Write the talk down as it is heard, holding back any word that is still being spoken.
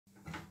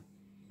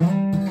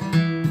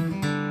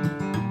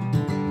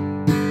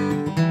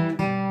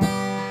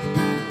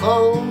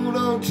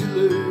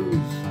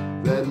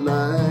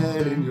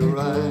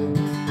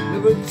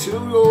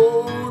too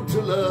old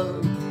to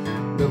love,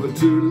 never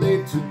too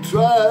late to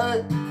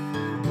try.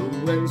 But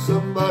when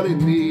somebody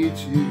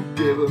needs you,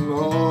 give them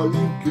all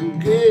you can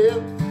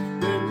give.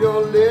 Then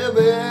you're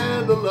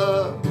living to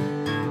love,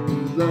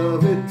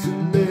 loving to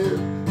live.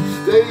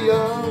 Stay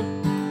young,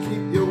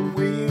 keep your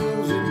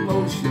wheels in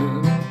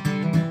motion.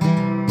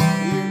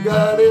 You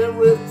got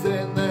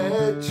everything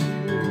that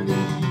you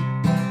need.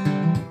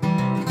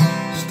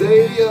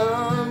 Stay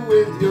young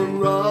with your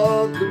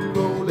rock and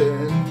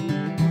rollin'.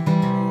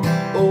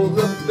 All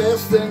the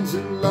best things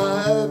in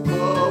life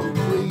are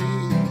free.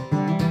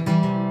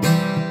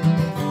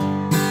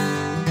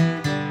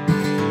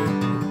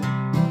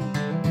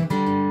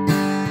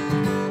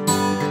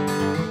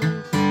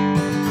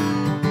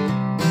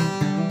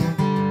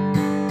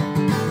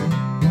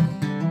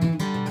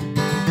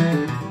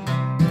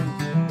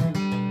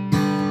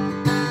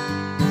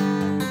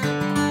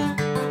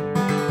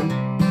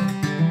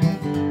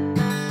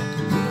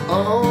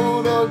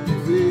 Oh, don't you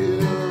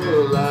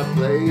feel like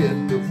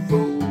playing the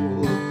fool?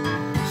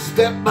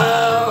 Step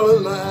out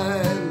of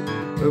line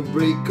and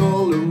break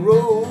all the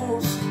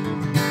rules.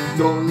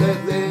 Don't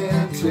let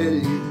them tell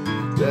you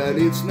that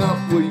it's not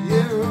for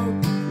you.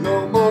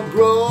 No more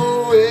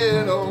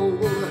growing old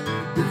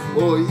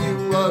before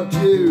you are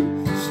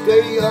due.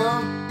 Stay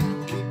young,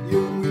 keep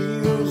your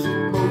wheels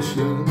in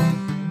motion.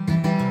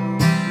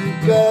 You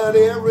got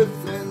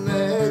everything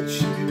that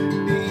you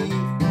need.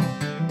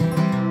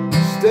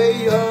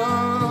 Stay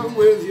young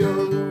with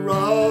your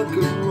rock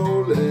and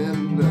rollin'.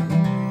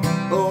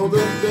 All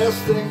the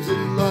best things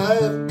in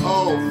life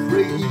are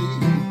free.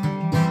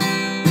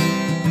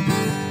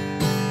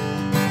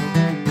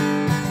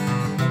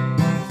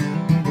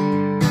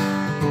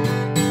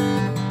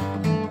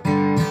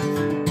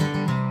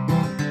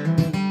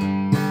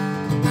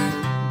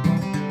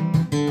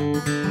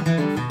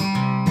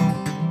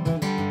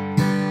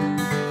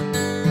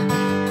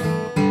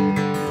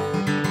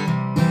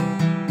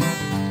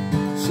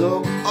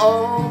 So,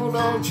 oh,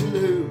 don't you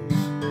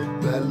lose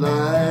that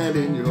light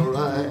in your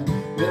eye.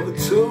 Never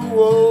too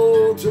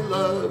old to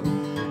love,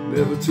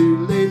 never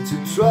too late to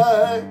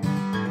try.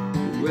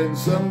 When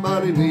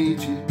somebody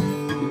needs you,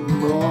 give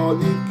them all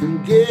you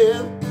can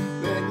give.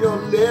 Then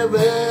you're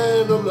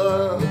living to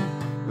love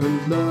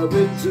and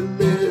loving to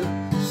live.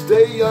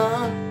 Stay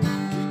young,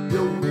 keep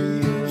your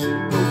wheels in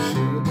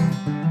motion.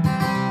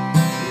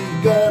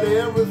 You got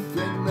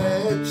everything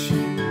that you